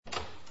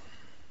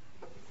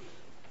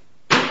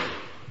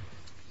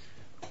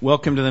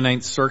Welcome to the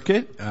Ninth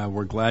Circuit.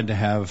 We're glad to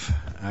have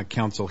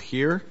counsel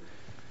here.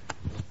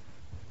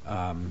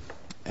 I'm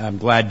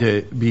glad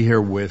to be here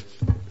with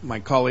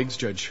my colleagues,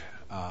 Judge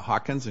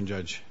Hawkins and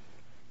Judge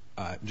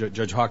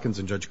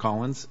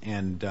Collins,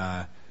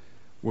 and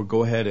we'll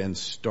go ahead and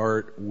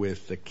start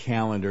with the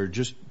calendar.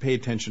 Just pay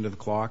attention to the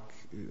clock.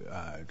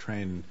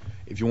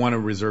 If you want to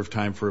reserve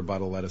time for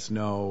rebuttal, let us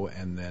know,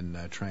 and then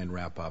try and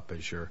wrap up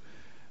as your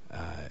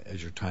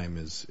time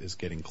is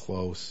getting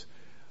close.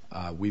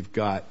 We've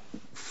got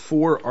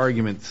 4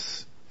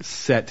 arguments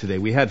set today.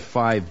 We had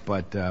 5,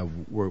 but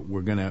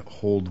we're going to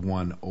hold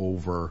one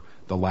over.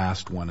 The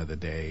last one of the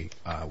day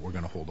we're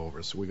going to hold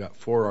over. So we got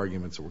 4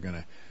 arguments that we're going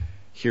to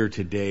hear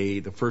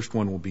today. The first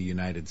one will be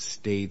United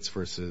States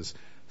versus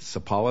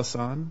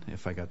Sapalasan,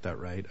 if I got that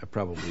right. I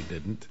probably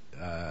didn't.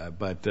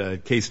 But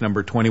case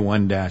number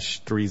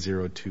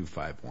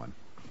 21-30251.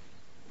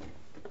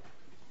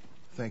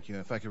 Thank you.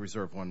 If I could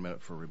reserve 1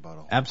 minute for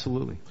rebuttal.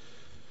 Absolutely.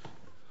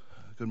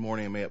 Good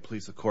morning, and may it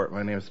please the Court.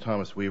 My name is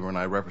Thomas Weaver, and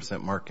I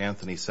represent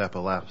Markanthony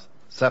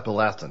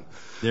Sapalasan.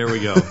 There we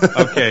go.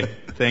 Okay.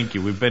 Thank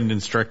you. We've been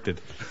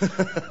instructed.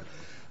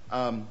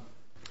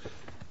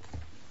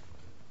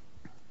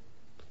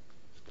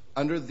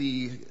 Under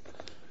the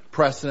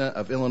precedent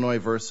of Illinois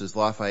versus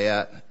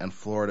Lafayette and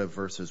Florida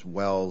versus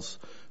Wells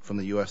from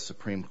the U.S.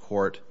 Supreme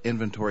Court,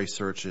 inventory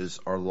searches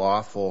are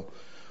lawful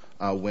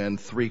when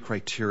 3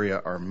 criteria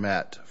are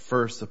met.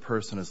 First, the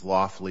person is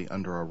lawfully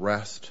under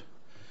arrest.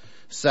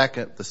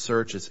 Second, the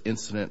search is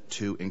incident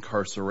to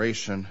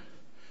incarceration.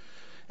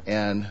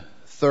 And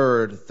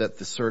third, that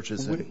the search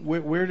is...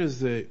 Where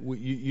does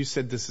you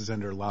said this is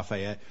under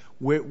Lafayette.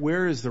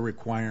 Where is the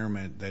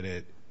requirement that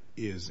it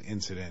is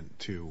incident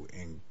to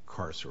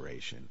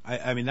incarceration?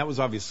 I mean, that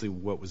was obviously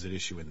what was at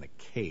issue in the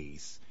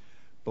case.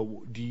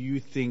 But do you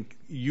think,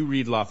 you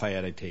read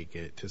Lafayette, I take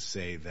it, to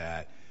say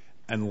that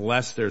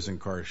unless it's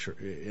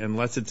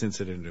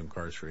incident to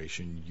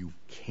incarceration, you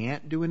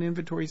can't do an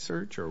inventory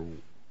search? Or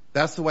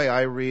that's the way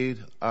I read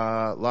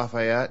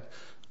Lafayette.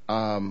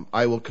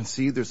 I will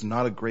concede there's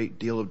not a great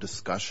deal of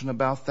discussion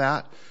about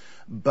that,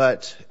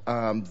 but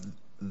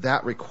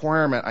that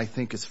requirement, I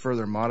think, is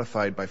further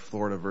modified by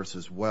Florida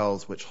versus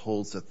Wells, which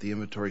holds that the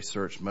inventory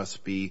search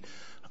must be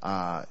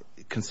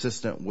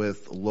consistent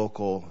with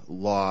local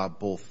law,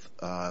 both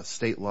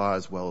state law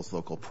as well as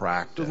local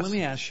practice. So let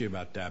me ask you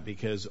about that,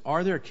 because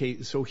are there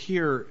cases, so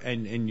here,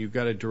 and you've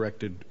got a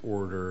directed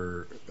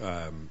order,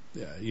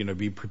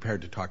 be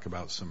prepared to talk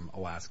about some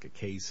Alaska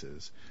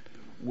cases.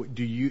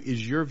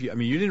 Is your view, I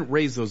mean, you didn't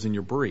raise those in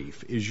your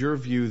brief. Is your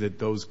view that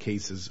those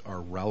cases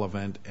are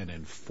relevant and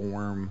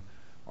inform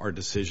our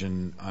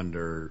decision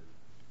under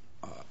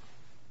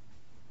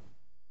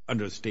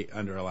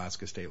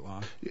Alaska state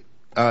law?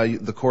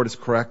 The Court is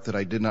correct that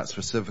I did not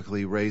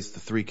specifically raise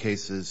the 3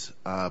 cases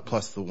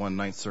plus the 1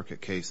 Ninth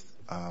Circuit case,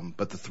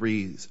 but the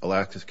 3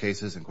 Alaska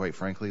cases, and quite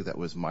frankly, that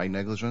was my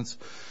negligence.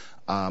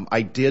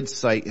 I did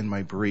cite in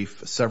my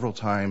brief several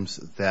times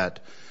that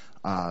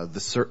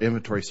the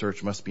inventory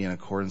search must be in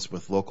accordance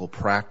with local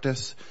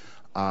practice.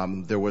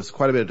 There was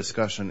quite a bit of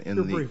discussion in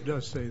Your brief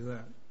does say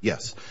that.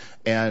 Yes,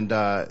 and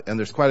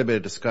there's quite a bit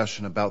of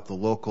discussion about the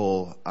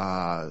local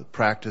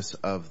practice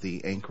of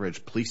the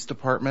Anchorage Police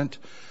Department.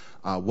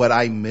 What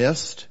I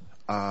missed,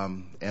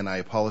 and I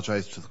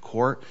apologize to the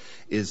Court,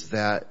 is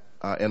that,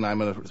 and I'm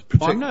going to...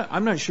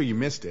 I'm not sure you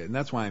missed it, and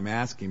that's why I'm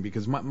asking,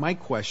 because my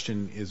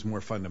question is more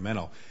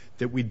fundamental,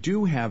 that we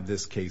do have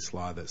this case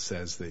law that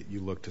says that you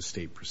look to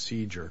state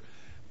procedure,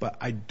 but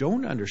I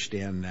don't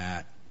understand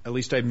that, at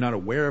least I'm not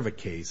aware of a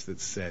case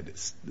that said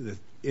the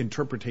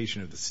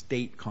interpretation of the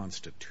state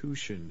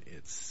constitution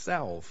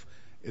itself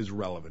is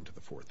relevant to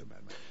the Fourth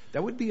Amendment.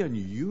 That would be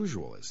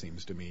unusual, it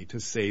seems to me, to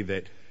say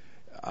that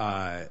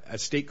a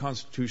state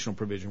constitutional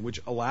provision, which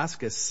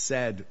Alaska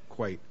said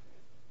quite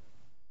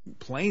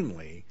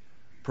plainly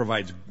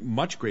provides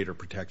much greater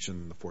protection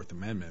than the Fourth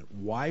Amendment.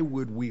 Why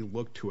would we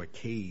look to a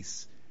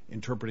case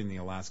interpreting the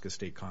Alaska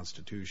state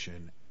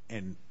constitution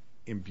and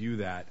imbue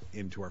that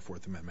into our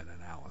Fourth Amendment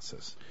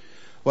analysis?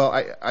 Well,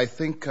 I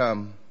think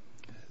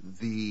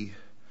the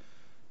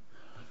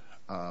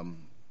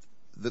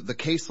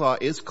case law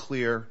is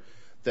clear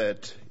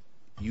that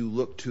you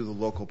look to the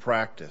local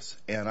practice,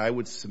 and I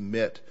would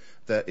submit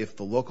that if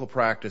the local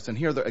practice, and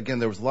here again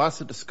there was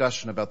lots of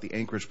discussion about the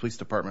Anchorage Police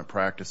Department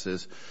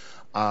practices,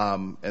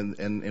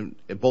 and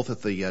both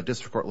at the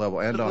district court level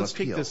and on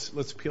appeal.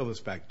 Let's peel this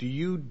back. Do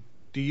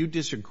you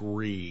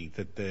disagree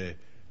that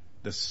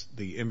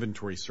the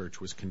inventory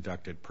search was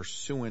conducted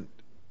pursuant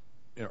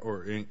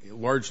or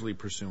largely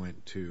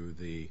pursuant to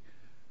the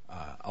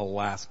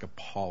Alaska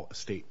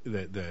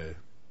the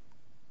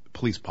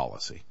police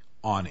policy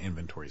on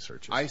inventory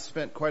searches? I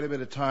spent quite a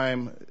bit of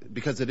time,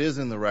 because it is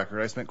in the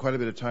record, I spent quite a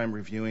bit of time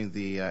reviewing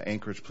the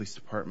Anchorage Police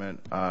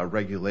Department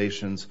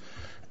regulations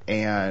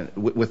and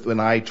with an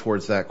eye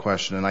towards that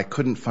question, and I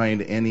couldn't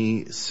find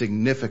any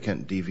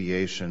significant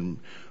deviation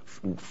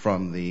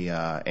from the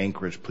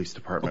Anchorage Police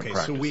Department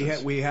practices. Okay,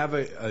 so we have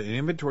an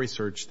inventory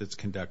search that's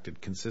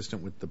conducted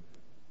consistent with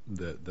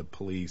the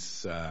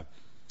police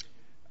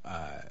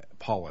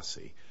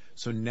policy.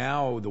 So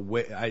now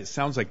it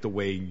sounds like the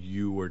way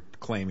you were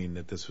claiming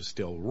that this was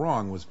still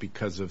wrong was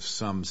because of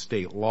some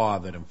state law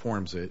that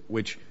informs it,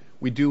 which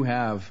we do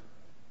have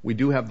the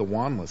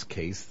Wanless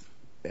case.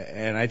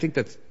 And I think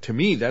to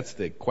me, that's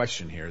the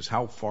question here is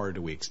how far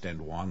do we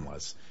extend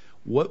Wanless?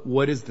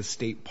 What is the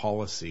state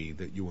policy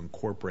that you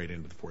incorporate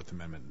into the Fourth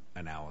Amendment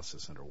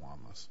analysis under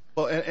Wanless?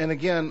 Well, and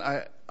again,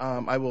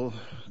 I will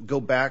go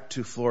back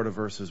to Florida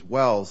versus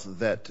Wells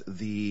that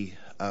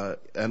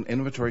an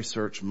inventory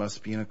search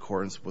must be in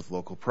accordance with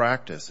local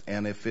practice,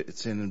 and if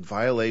it's in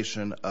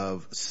violation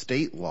of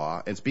state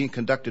law, it's being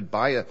conducted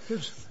by a state police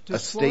officer.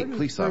 Does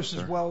Florida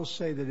versus Wells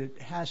say that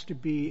it has to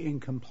be in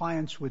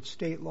compliance with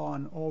state law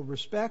in all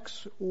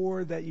respects,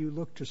 or that you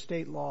look to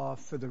state law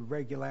for the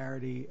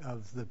regularity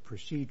of the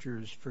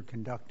procedures for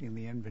conducting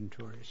the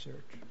inventory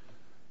search?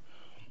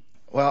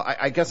 Well,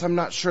 I guess I'm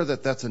not sure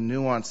that that's a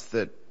nuance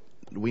that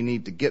we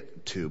need to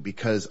get to,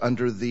 because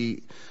under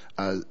the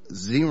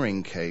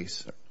Ziering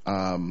case,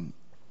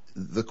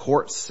 the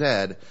court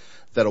said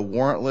that a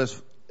warrantless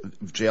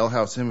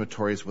jailhouse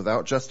inventory is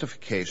without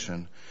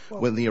justification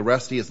when the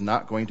arrestee is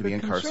not going to be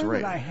incarcerated. The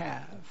concern that I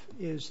have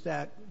is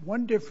that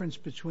one difference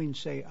between,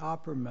 say,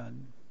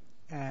 Opperman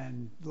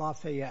and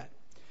Lafayette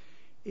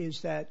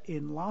is that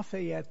in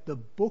Lafayette, the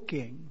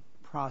booking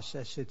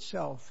process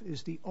itself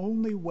is the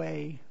only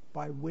way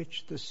by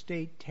which the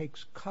state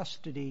takes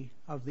custody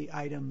of the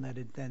item that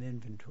it then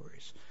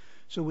inventories.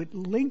 So it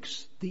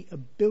links the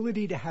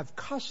ability to have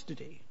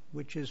custody,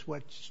 which is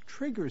what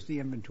triggers the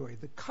inventory.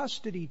 The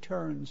custody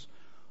turns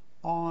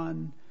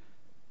on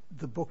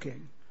the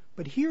booking.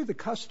 But here the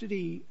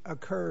custody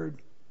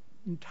occurred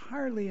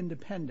entirely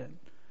independent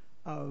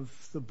of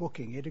the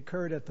booking. It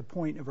occurred at the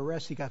point of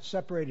arrest. He got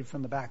separated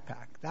from the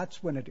backpack.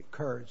 That's when it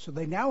occurred. So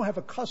they now have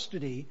a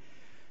custody.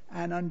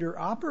 And under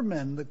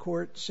Opperman, the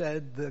court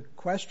said the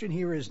question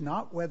here is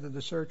not whether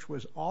the search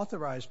was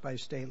authorized by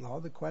state law.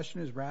 The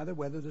question is rather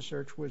whether the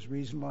search was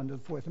reasonable under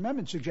the Fourth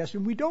Amendment,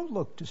 suggesting we don't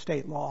look to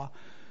state law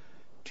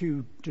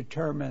to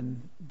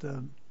determine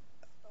the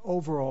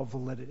overall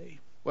validity.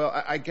 Well,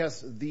 I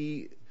guess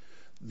the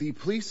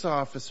police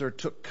officer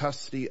took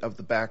custody of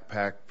the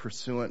backpack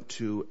pursuant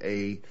to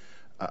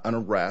an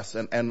arrest,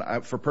 and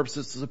for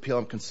purposes of this appeal,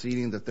 I'm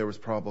conceding that there was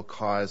probable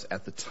cause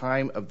at the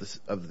time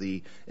of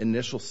the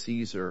initial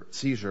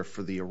seizure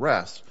for the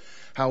arrest.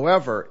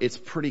 However, it's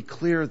pretty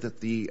clear that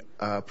the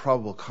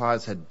probable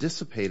cause had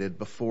dissipated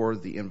before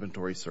the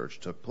inventory search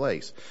took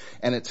place,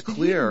 and it's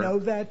clear. Did he know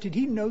that? Did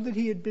he know that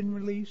he had been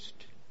released?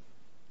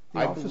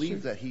 I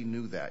believe that he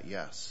knew that.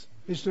 Yes.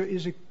 Is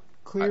it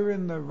clear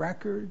in the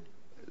record?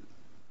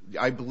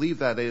 I believe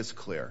that is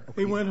clear.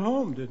 He went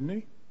home, didn't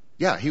he?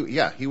 Yeah,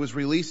 he was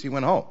released. He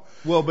went home.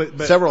 Well,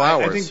 but several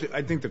hours.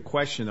 I think the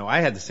question, though, I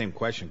had the same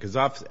question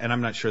and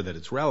I'm not sure that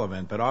it's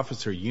relevant, but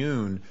Officer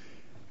Yoon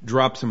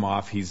drops him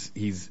off.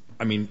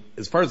 I mean,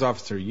 as far as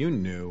Officer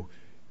Yoon knew,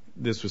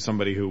 this was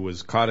somebody who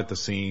was caught at the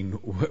scene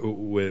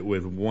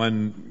with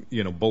one,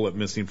 bullet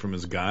missing from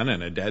his gun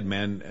and a dead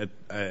man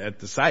at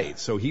the site.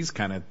 So he's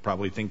kind of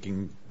probably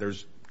thinking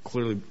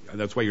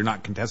that's why you're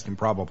not contesting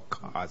probable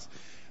cause.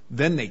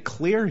 Then they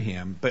clear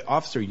him, but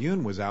Officer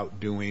Yoon was out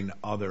doing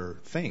other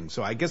things.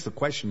 So I guess the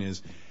question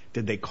is,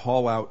 did they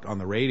call out on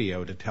the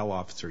radio to tell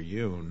Officer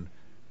Yoon,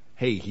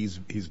 hey, he's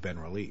been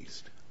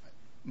released?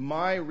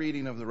 My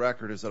reading of the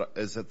record is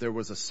that there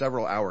was a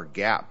several-hour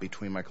gap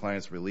between my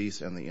client's release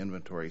and the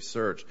inventory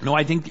search. No,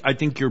 I think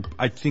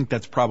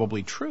that's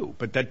probably true,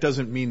 but that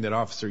doesn't mean that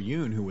Officer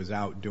Yoon, who was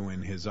out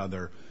doing his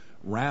other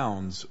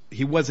rounds,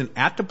 he wasn't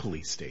at the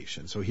police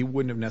station, so he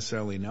wouldn't have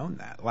necessarily known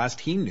that. Last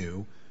he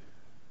knew.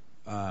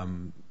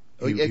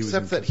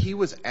 Except that he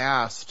was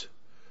asked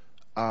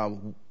why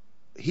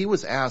he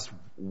retained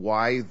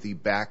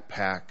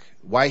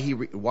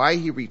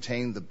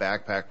the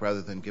backpack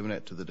rather than giving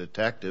it to the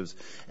detectives,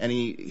 and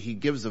he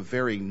gives a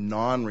very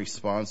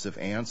non-responsive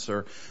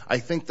answer. I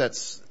think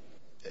that's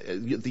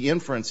the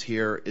inference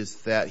here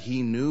is that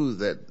he knew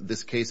that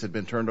this case had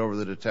been turned over to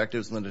the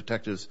detectives, and the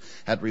detectives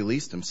had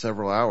released him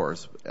several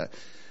hours.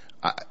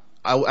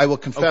 I will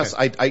confess,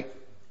 okay.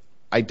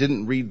 I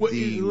didn't read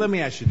the... Let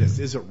me ask you this.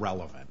 Is it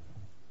relevant?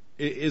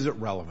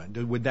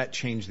 Would that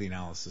change the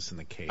analysis in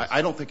the case?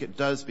 I don't think it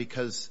does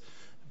because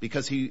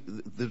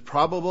the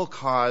probable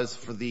cause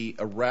for the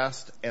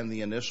arrest and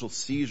the initial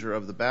seizure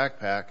of the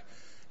backpack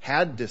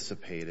had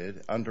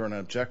dissipated under an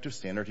objective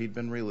standard. He'd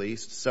been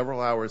released.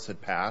 Several hours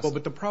had passed. Well,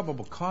 but the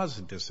probable cause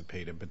had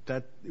dissipated, but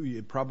that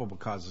probable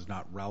cause is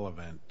not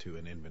relevant to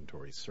an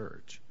inventory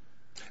search.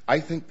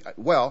 I think,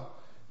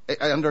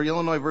 under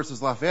Illinois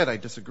versus Lafayette, I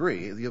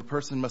disagree. The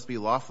person must be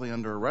lawfully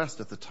under arrest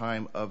at the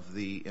time of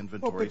the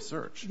inventory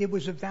search. It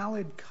was a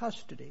valid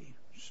custody.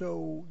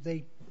 So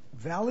they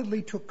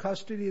validly took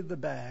custody of the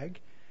bag,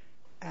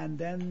 and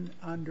then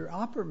under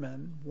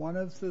Opperman, one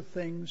of the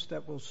things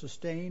that will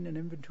sustain an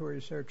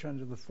inventory search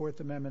under the Fourth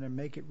Amendment and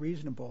make it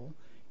reasonable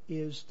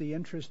is the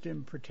interest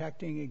in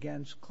protecting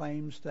against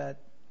claims that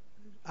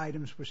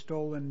items were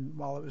stolen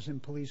while it was in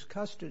police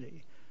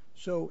custody.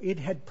 So it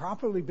had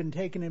properly been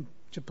taken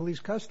into police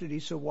custody,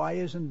 so why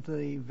isn't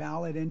the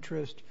valid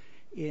interest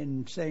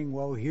in saying,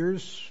 well,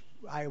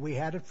 we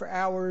had it for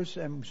hours,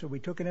 and so we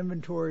took an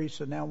inventory,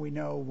 so now we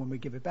know when we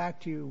give it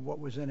back to you what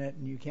was in it,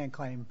 and you can't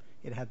claim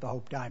it had the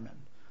Hope Diamond?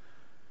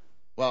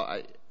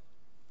 Well,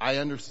 I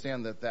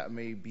understand that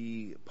may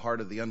be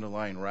part of the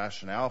underlying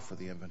rationale for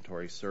the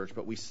inventory search,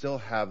 but we still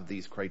have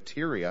these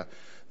criteria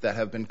that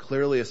have been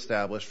clearly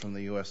established from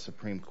the U.S.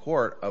 Supreme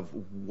Court of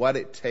what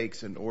it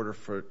takes in order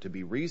for it to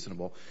be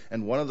reasonable.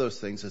 And one of those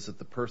things is that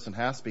the person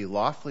has to be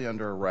lawfully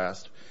under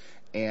arrest,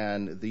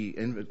 and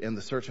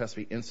the search has to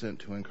be incident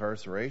to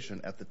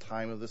incarceration at the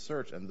time of the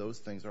search, and those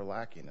things are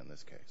lacking in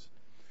this case.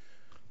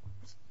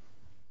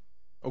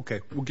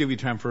 Okay, we'll give you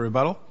time for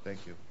rebuttal.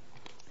 Thank you.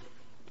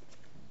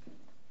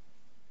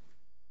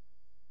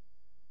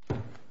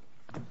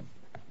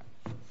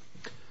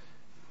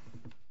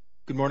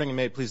 Good morning, and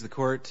may it please the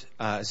Court.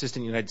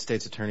 Assistant United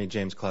States Attorney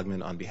James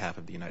Klugman on behalf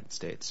of the United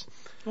States.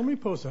 Let me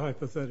pose a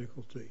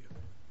hypothetical to you.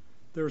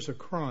 There's a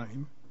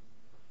crime.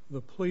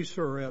 The police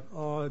are at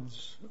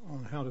odds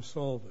on how to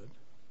solve it,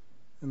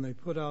 and they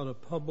put out a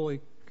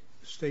public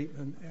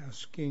statement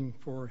asking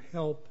for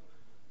help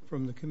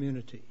from the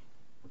community.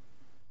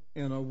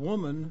 And a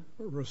woman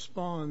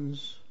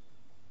responds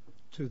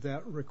to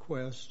that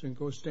request and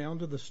goes down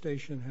to the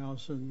station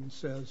house and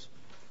says,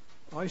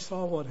 I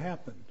saw what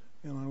happened,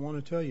 and I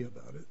want to tell you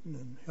about it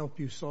and help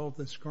you solve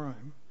this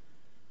crime.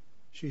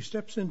 She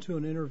steps into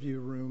an interview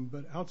room,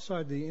 but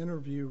outside the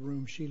interview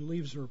room, she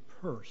leaves her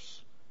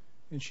purse,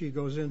 and she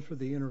goes in for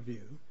the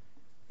interview,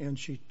 and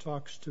she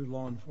talks to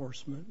law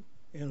enforcement,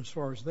 and as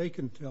far as they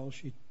can tell,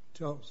 she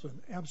tells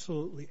an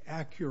absolutely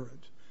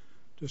accurate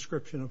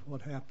description of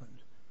what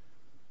happened.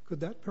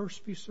 Could that purse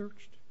be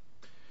searched?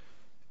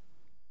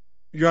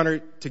 Your Honor,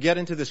 to get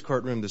into this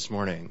courtroom this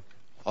morning,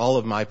 all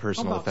of my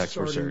personal effects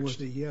were searched. How about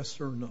starting with a yes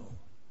or no?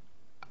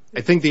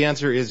 I think the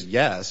answer is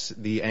yes.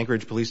 The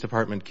Anchorage Police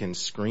Department can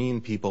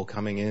screen people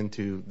coming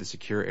into the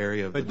secure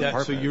area of the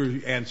department. So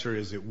your answer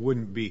is they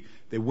wouldn't be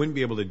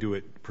able to do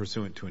it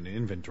pursuant to an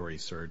inventory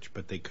search,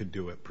 but they could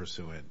do it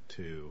pursuant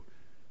to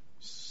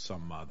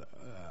some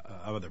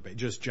other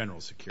just general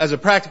security. As a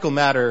practical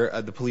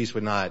matter, the police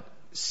would not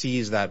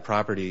seize that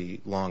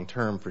property long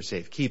term for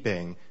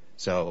safekeeping,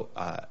 so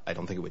I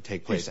don't think it would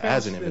take place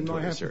as an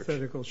inventory search. In my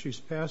hypothetical, she's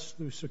passed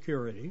through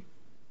security,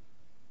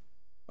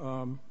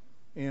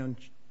 and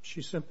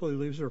she simply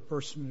leaves her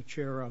purse in a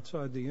chair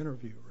outside the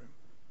interview room.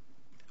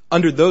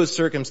 Under those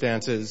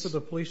circumstances... For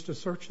the police to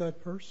search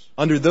that purse?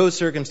 Under those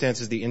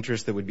circumstances, the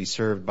interest that would be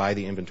served by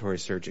the inventory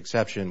search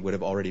exception would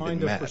have already been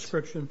met. Find a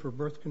prescription for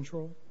birth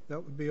control?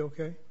 That would be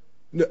okay?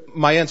 No,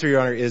 my answer, Your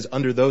Honor, is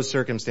under those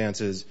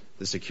circumstances,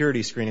 the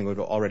security screening would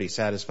have already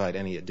satisfied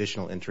any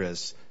additional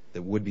interests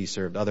that would be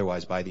served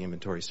otherwise by the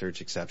inventory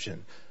search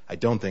exception. I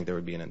don't think there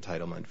would be an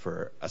entitlement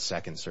for a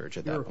second search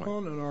at that point. Your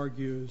opponent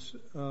argues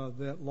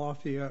that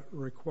Lafayette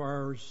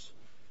requires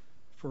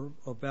for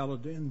a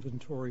valid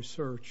inventory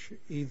search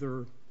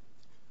either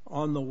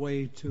on the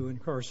way to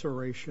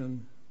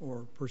incarceration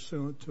or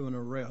pursuant to an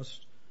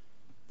arrest.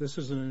 This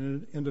is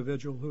an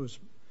individual who is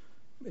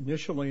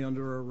initially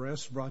under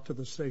arrest, brought to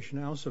the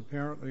station house.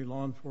 Apparently,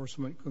 law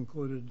enforcement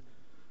concluded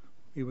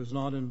he was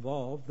not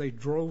involved. They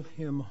drove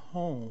him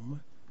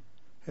home.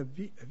 Have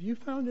you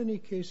found any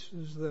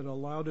cases that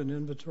allowed an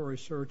inventory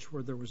search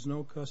where there was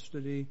no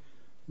custody,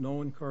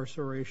 no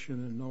incarceration,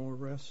 and no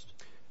arrest?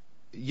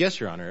 Yes,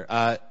 Your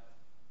Honor.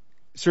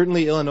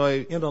 Certainly,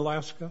 Illinois... In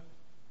Alaska?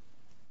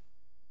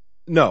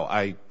 No,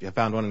 I have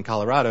found one in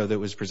Colorado that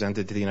was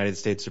presented to the United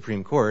States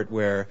Supreme Court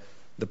where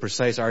the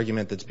precise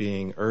argument that's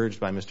being urged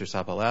by Mr.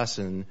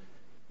 Sapalasan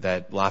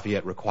that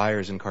Lafayette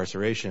requires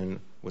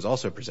incarceration was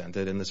also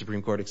presented, and the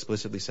Supreme Court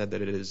explicitly said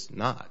that it is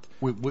not.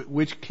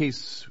 Which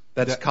case?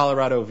 That's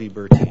Colorado v.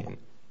 Bertine,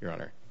 Your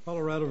Honor.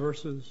 Colorado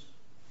versus?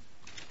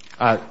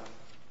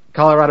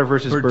 Colorado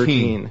versus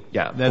Bertine.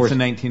 Yeah, that's a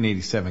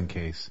 1987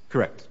 case.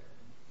 Correct.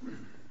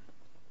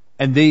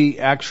 And they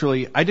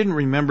actually, I didn't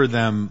remember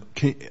them,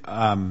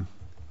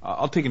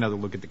 I'll take another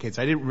look at the case.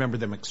 I didn't remember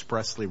them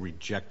expressly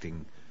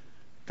rejecting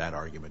that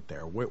argument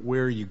there.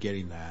 Where are you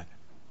getting that?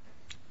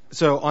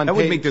 So on that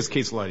would make this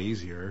case a lot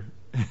easier.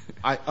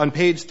 On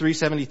page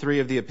 373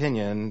 of the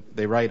opinion,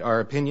 they write, our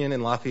opinion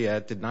in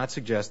Lafayette did not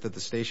suggest that the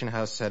station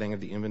house setting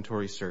of the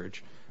inventory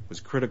search was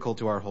critical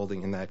to our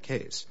holding in that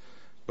case.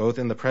 Both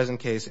in the present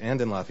case and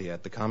in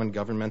Lafayette, the common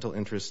governmental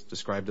interests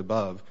described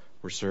above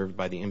were served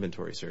by the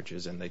inventory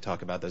searches, and they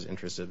talk about those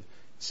interests of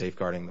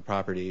safeguarding the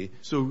property.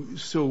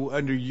 So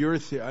under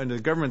under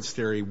the government's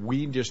theory,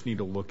 we just need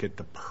to look at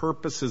the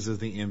purposes of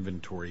the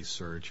inventory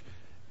search.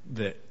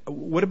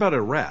 What about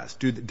arrest?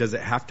 Does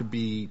it have to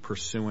be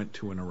pursuant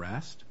to an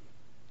arrest?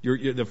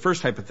 The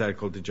first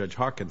hypothetical to Judge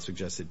Hawkins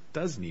suggests it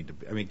does need to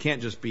be. I mean, it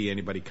can't just be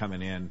anybody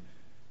coming in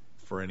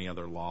for any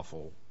other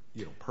lawful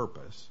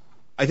purpose.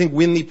 I think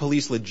when the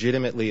police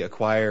legitimately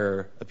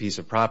acquire a piece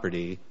of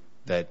property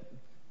that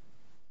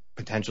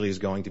potentially is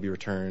going to be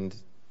returned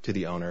to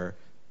the owner,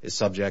 is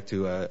subject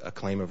to a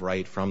claim of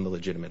right from the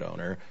legitimate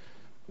owner,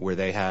 where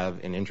they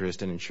have an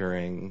interest in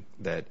ensuring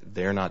that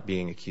they're not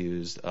being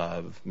accused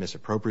of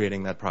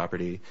misappropriating that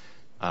property,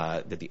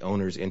 that the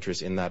owner's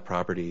interests in that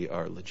property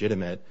are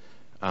legitimate,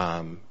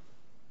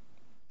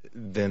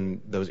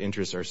 then those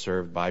interests are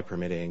served by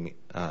permitting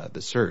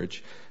the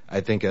search. I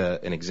think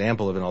an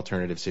example of an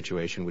alternative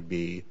situation would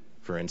be,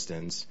 for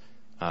instance,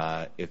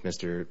 if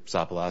Mr.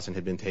 Sapalasan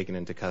had been taken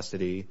into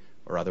custody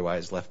or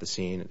otherwise left the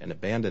scene and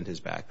abandoned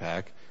his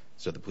backpack,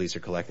 so the police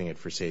are collecting it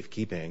for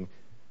safekeeping,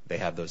 they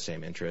have those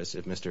same interests.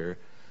 If Mr.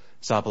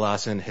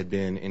 Sapalasan had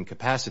been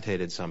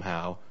incapacitated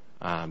somehow,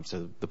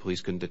 so the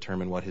police couldn't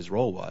determine what his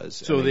role was.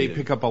 So they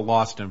pick up a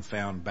lost and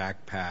found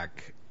backpack.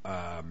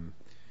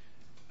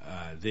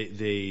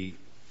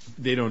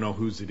 They don't know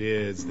whose it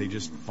is. They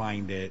just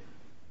find it,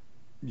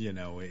 and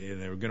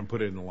they're going to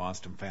put it in the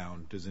lost and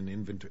found. Is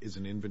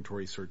an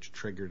inventory search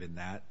triggered in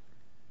that?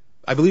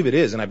 I believe it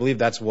is, and I believe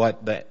that's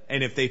what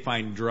And if they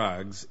find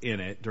drugs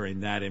in it during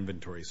that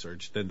inventory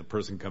search, then the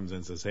person comes in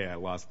and says, hey, I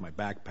lost my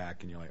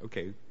backpack, and you're like,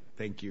 okay,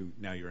 thank you,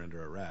 now you're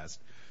under arrest.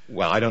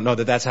 Well, I don't know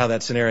that that's how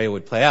that scenario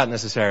would play out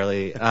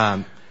necessarily.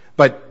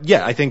 But,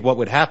 yeah, I think what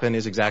would happen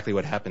is exactly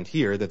what happened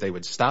here, that they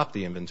would stop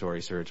the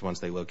inventory search once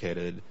they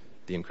located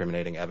the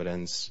incriminating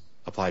evidence,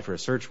 apply for a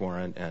search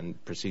warrant,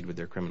 and proceed with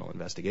their criminal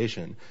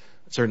investigation.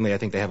 Certainly, I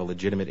think they have a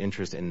legitimate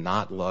interest in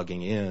not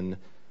logging in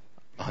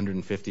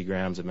 150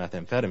 grams of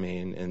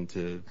methamphetamine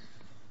into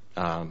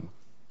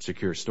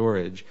secure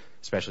storage,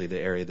 especially the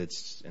area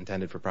that's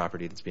intended for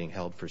property that's being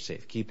held for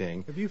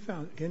safekeeping. Have you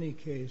found any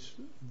case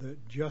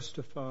that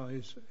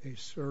justifies a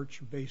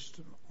search based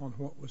on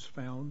what was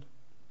found?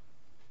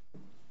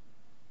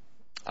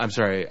 I'm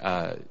sorry,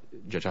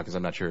 Judge Hawkins,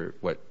 I'm not sure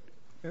what...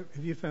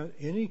 Have you found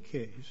any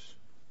case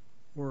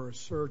where a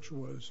search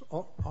was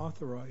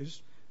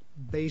authorized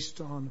based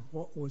on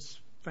what was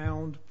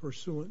found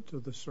pursuant to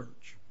the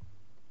search?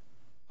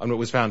 On what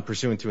was found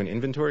pursuant to an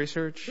inventory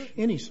search?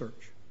 Any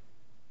search.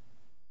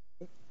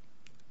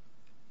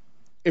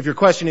 If your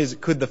question is,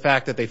 could the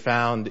fact that they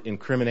found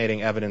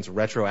incriminating evidence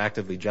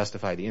retroactively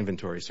justify the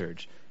inventory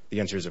search, the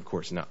answer is, of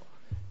course, no.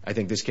 I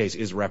think this case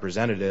is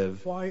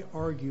representative. Why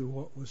argue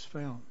what was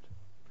found?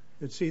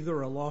 It's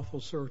either a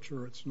lawful search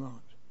or it's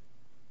not.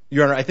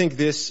 Your Honor, I think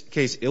this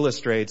case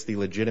illustrates the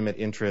legitimate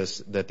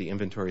interest that the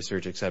inventory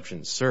search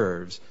exception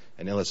serves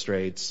and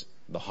illustrates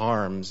the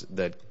harms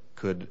that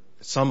could,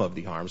 some of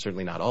the harms,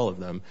 certainly not all of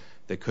them,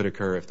 that could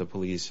occur if the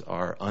police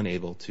are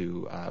unable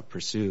to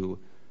pursue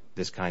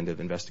this kind of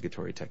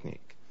investigatory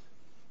technique.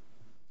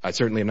 I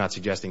certainly am not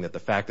suggesting that the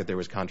fact that there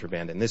was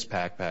contraband in this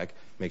backpack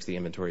makes the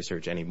inventory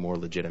search any more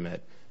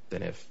legitimate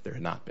than if there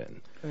had not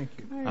been. Thank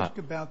you. Can I ask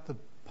about the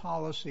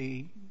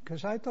policy?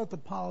 Because I thought the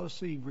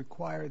policy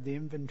required the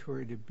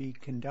inventory to be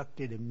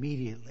conducted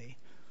immediately.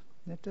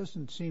 That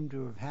doesn't seem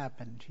to have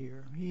happened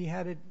here. He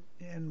had it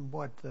in,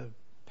 the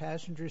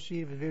passenger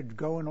seat,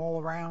 going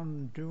all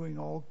around doing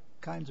all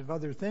kinds of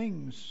other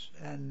things,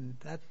 and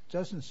that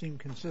doesn't seem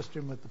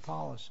consistent with the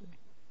policy.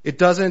 It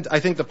doesn't.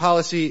 I think the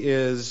policy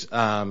is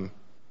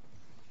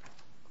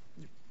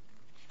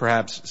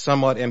perhaps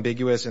somewhat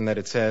ambiguous in that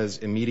it says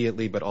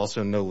immediately, but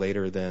also no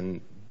later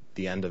than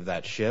the end of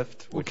that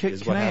shift, which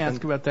is what happened. Can I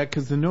ask about that?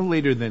 Because the no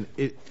later than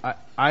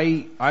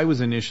I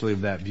was initially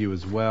of that view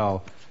as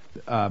well,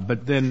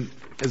 but then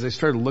as I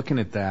started looking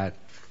at that,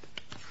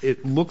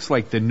 it looks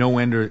like the no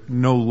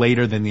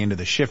later than the end of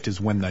the shift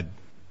is when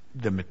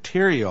the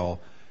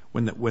material,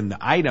 when the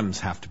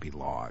items have to be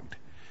logged.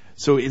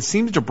 So it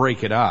seems to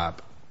break it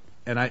up.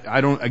 And I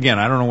don't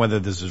know whether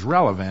this is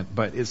relevant,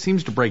 but it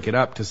seems to break it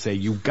up to say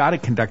you've got to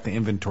conduct the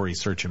inventory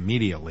search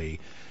immediately,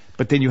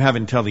 but then you have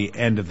until the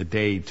end of the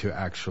day to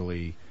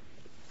actually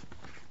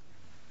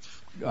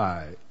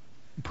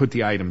put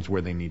the items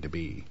where they need to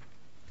be.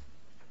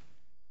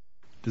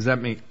 Does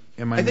that make...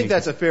 I think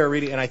that's a fair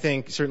reading, and I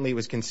think certainly it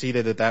was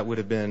conceded that that would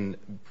have been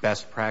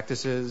best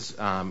practices.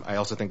 I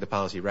also think the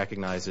policy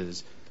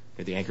recognizes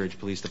that the Anchorage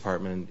Police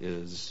Department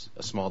is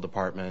a small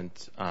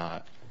department.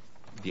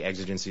 The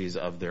exigencies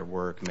of their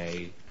work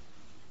may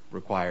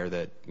require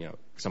that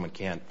someone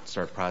can't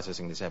start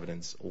processing this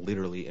evidence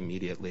literally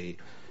immediately.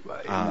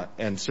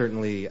 And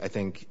certainly I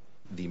think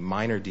the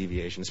minor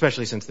deviation,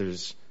 especially since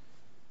there's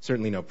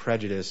certainly no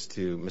prejudice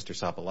to Mr.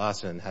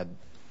 Sapalasan, had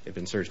it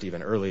been searched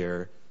even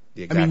earlier,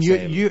 the exact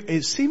same.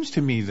 It seems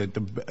to me that the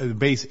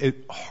base at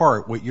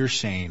heart, what you're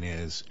saying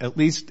is, at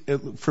least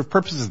for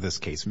purposes of this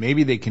case,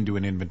 maybe they can do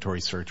an inventory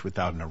search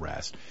without an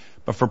arrest.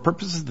 But for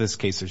purposes of this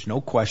case, there's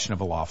no question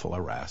of a lawful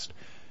arrest.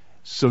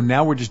 So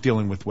now we're just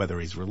dealing with whether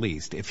he's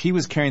released. If he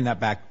was carrying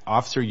that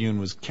Officer Yoon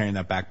was carrying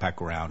that backpack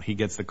around, he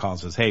gets the call and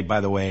says, hey, by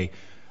the way,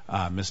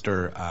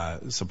 Mr.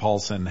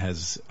 Sapalasan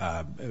has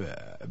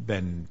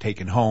been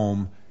taken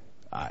home.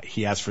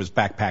 He asked for his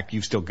backpack.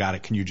 You've still got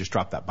it. Can you just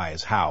drop that by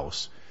his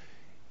house?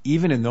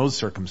 Even in those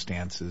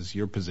circumstances,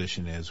 your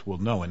position is, well,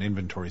 no, an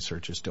inventory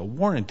search is still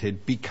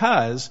warranted,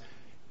 because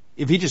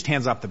if he just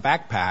hands off the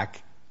backpack,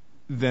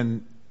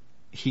 then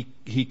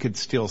he could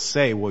still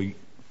say, well,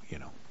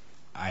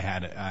 I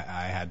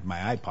had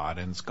my iPod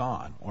and it's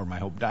gone, or my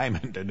Hope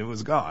Diamond and it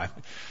was gone.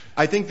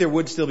 I think there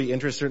would still be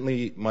interest,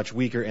 certainly much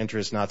weaker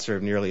interest, not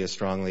served nearly as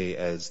strongly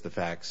as the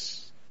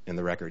facts in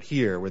the record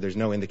here, where there's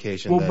no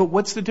indication that... But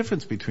what's the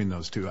difference between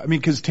those two? I mean,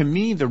 because to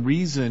me, the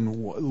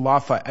reason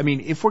Lafayette... I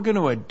mean, if we're going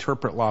to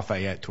interpret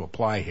Lafayette to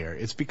apply here,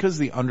 it's because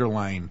the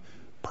underlying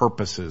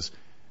purposes,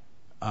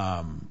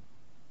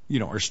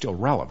 are still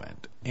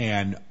relevant.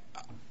 And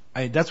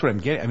that's what I'm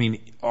getting. I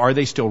mean, are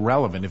they still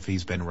relevant if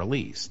he's been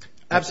released?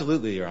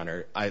 Absolutely, Your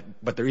Honor.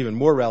 But they're even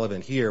more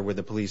relevant here, where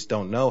the police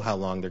don't know how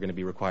long they're going to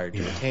be required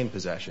to retain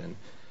possession.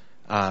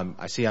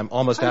 I see I'm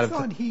almost out of...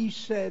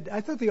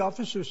 I thought the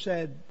officer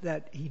said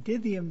that he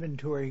did the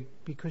inventory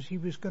because he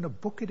was going to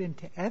book it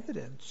into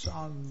evidence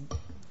on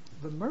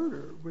the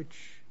murder, which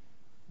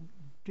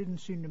didn't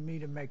seem to me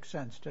to make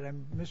sense. Did I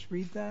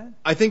misread that?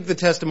 I think the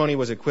testimony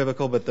was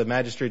equivocal, but the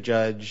magistrate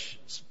judge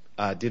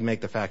did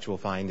make the factual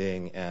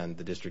finding, and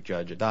the district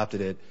judge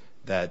adopted it,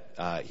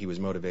 that he was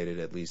motivated,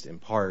 at least in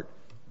part,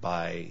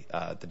 by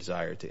the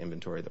desire to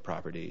inventory the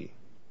property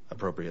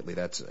appropriately.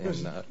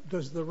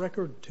 Does the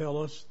record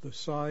tell us the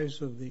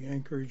size of the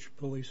Anchorage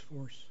police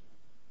force?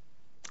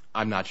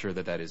 I'm not sure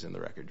that is in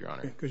the record, Your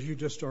Honor. Because you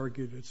just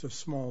argued it's a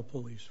small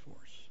police force.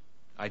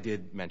 I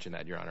did mention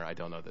that, Your Honor. I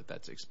don't know that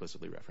that's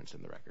explicitly referenced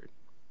in the record.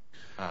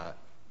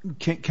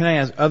 Can I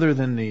ask, other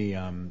than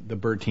the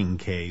Bertine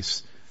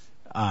case,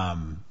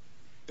 there's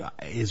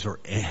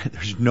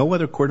no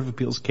other Court of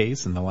Appeals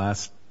case in the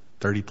last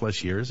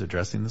 30-plus years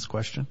addressing this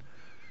question?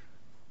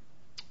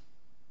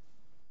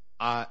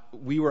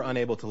 We were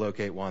unable to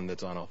locate one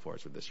that's on all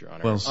fours with this, Your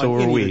Honor. Well, so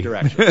are we.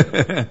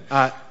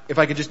 If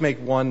I could just make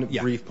one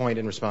brief point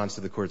in response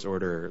to the Court's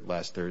order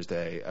last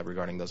Thursday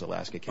regarding those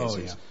Alaska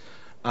cases.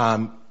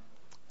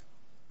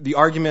 The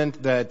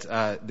argument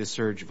that this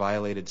surge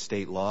violated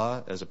state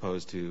law as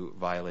opposed to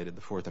violated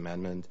the Fourth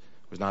Amendment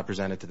was not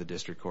presented to the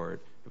district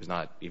court. It was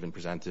not even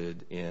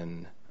presented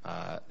in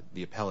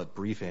the appellate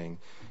briefing.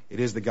 It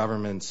is the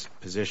government's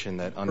position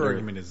that under... Her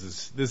argument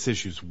is this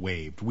issue's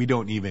waived. We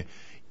don't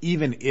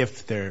even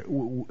if there...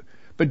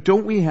 But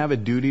don't we have a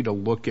duty to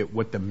look at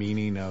what the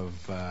meaning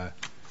of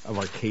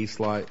our case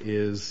law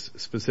is,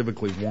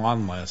 specifically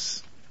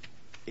wanless,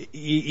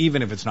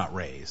 even if it's not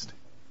raised?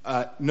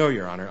 No,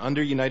 Your Honor.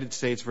 Under United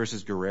States v.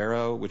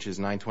 Guerrero, which is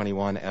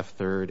 921 F.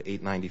 3rd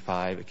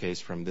 895, a case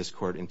from this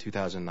court in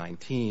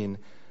 2019,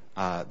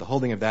 the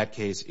holding of that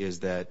case is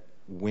that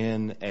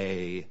when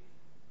a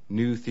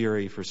new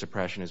theory for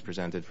suppression is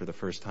presented for the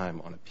first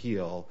time on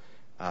appeal,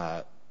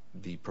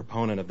 the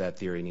proponent of that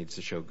theory needs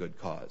to show good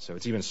cause. So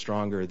it's even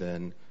stronger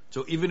than...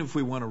 So even if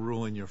we want to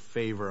rule in your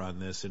favor on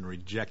this and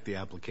reject the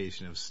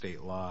application of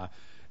state law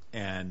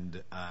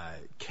and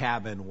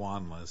cabin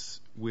wanless,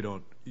 we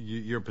don't...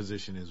 Your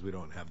position is we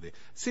don't have the... It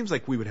seems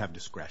like we would have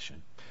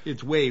discretion.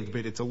 It's waived,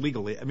 but it's a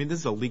legal... I mean, this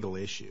is a legal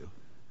issue.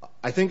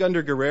 I think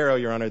under Guerrero,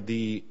 Your Honor,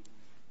 Mr.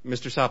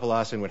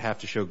 Sapalasan would have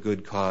to show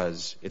good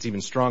cause. It's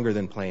even stronger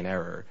than plain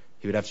error.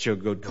 He would have to show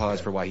good cause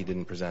for why he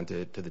didn't present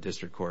it to the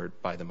district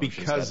court by the motions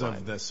deadline. Because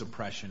of the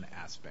suppression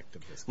aspect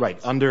of this case. Right,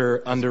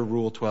 under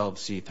Rule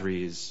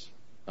 12c3's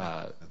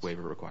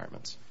waiver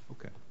requirements.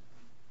 Okay.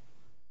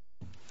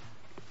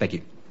 Thank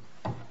you.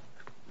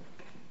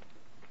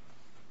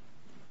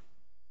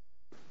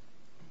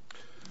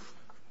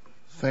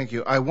 Thank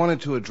you. I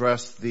wanted to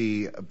address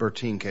the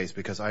Bertine case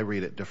because I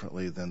read it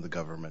differently than the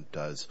government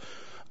does.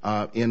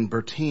 In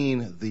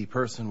Bertine, the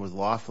person was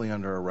lawfully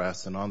under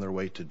arrest and on their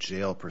way to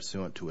jail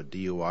pursuant to a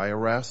DUI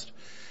arrest,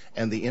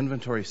 and the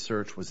inventory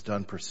search was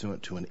done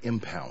pursuant to an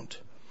impound.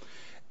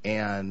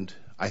 And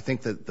I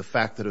think that the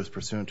fact that it was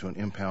pursuant to an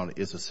impound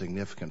is a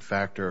significant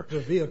factor. The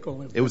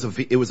vehicle. It was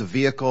a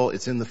vehicle.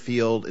 It's in the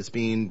field. It's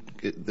going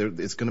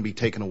to be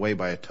taken away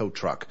by a tow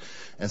truck.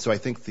 And so I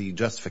think the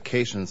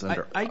justifications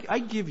under... I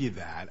give you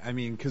that. I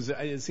mean, because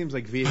it seems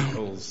like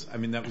vehicles... I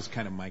mean, that was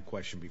kind of my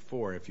question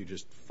before. If you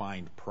just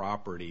find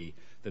property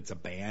that's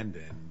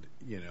abandoned,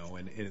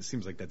 and it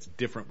seems like that's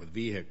different with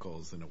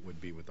vehicles than it would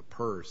be with a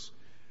purse.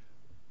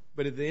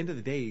 But at the end of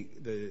the day,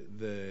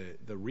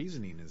 the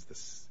reasoning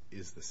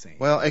is the same.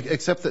 Well,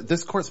 except that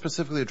this court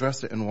specifically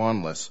addressed it in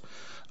Wanless.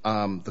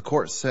 The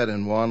court said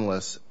in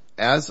Wanless,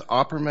 as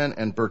Opperman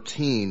and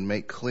Bertine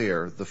make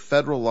clear, the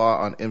federal law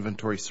on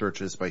inventory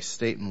searches by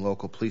state and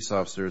local police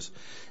officers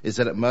is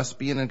that it must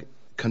be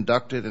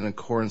conducted in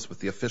accordance with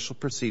the official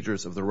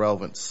procedures of the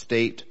relevant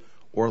state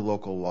or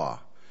local law.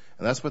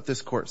 And that's what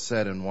this court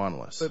said in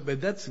Wanless.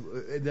 But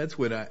that's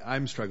what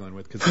I'm struggling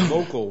with, because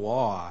local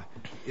law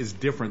is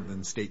different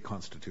than state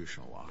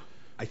constitutional law,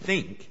 I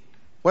think.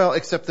 Well,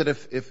 except that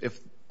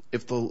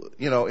if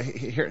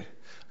the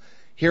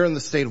here in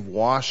the state of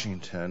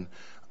Washington,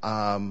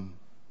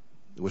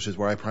 which is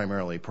where I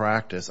primarily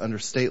practice, under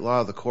state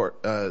law, the court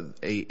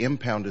a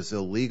impound is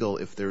illegal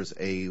if there's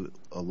a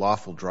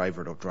lawful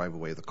driver to drive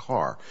away the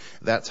car.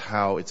 That's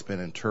how it's been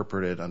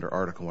interpreted under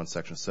Article 1,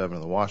 Section 7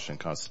 of the Washington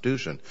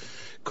Constitution.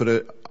 Could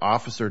an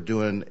officer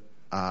do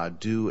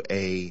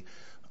a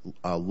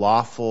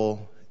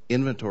lawful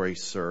inventory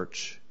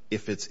search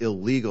if it's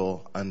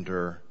illegal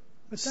under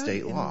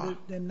state law.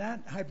 In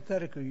that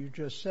hypothetical you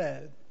just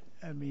said,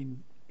 I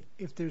mean,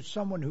 if there's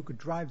someone who could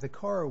drive the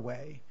car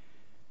away,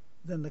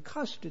 then the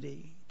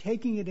custody,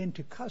 taking it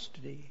into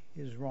custody,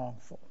 is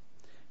wrongful.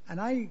 And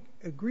I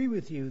agree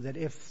with you that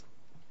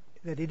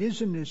that it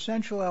is an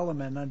essential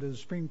element under the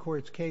Supreme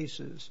Court's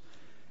cases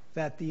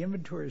that the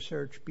inventory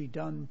search be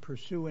done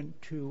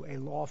pursuant to a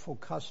lawful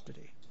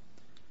custody.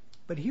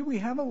 But here we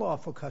have a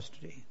lawful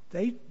custody.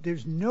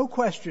 There's no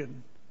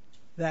question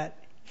that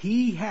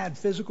he had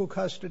physical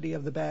custody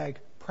of the bag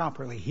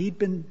properly.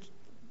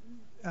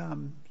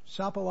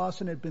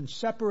 Sapalasan had been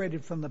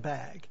separated from the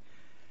bag.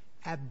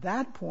 At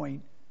that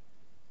point,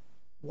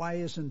 why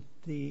isn't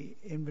the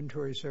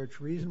inventory search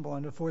reasonable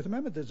under the Fourth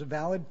Amendment? There's a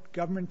valid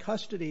government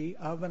custody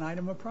of an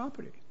item of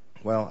property.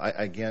 Well,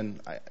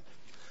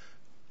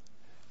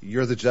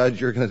 you're the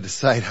judge. You're going to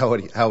decide how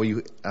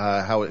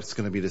it's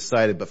going to be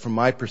decided. But from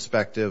my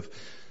perspective,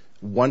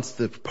 once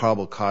the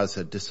probable cause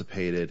had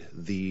dissipated,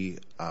 the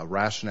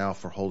rationale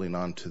for holding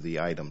on to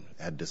the item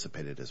had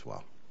dissipated as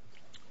well.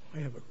 I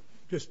have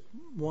just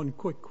one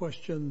quick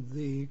question.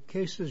 The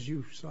cases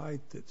you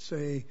cite that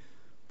say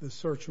the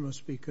search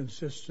must be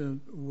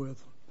consistent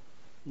with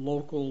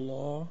local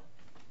law,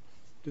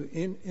 do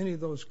any of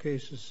those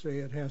cases say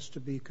it has to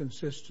be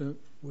consistent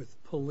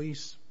with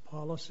police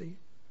policy?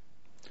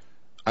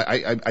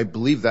 I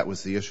believe that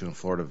was the issue in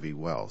Florida v.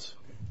 Wells.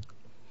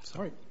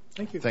 All right.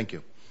 Thank you. Thank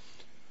you.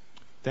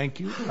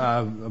 Thank you,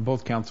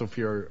 both counsel, for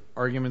your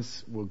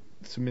arguments. We'll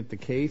submit the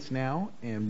case now, and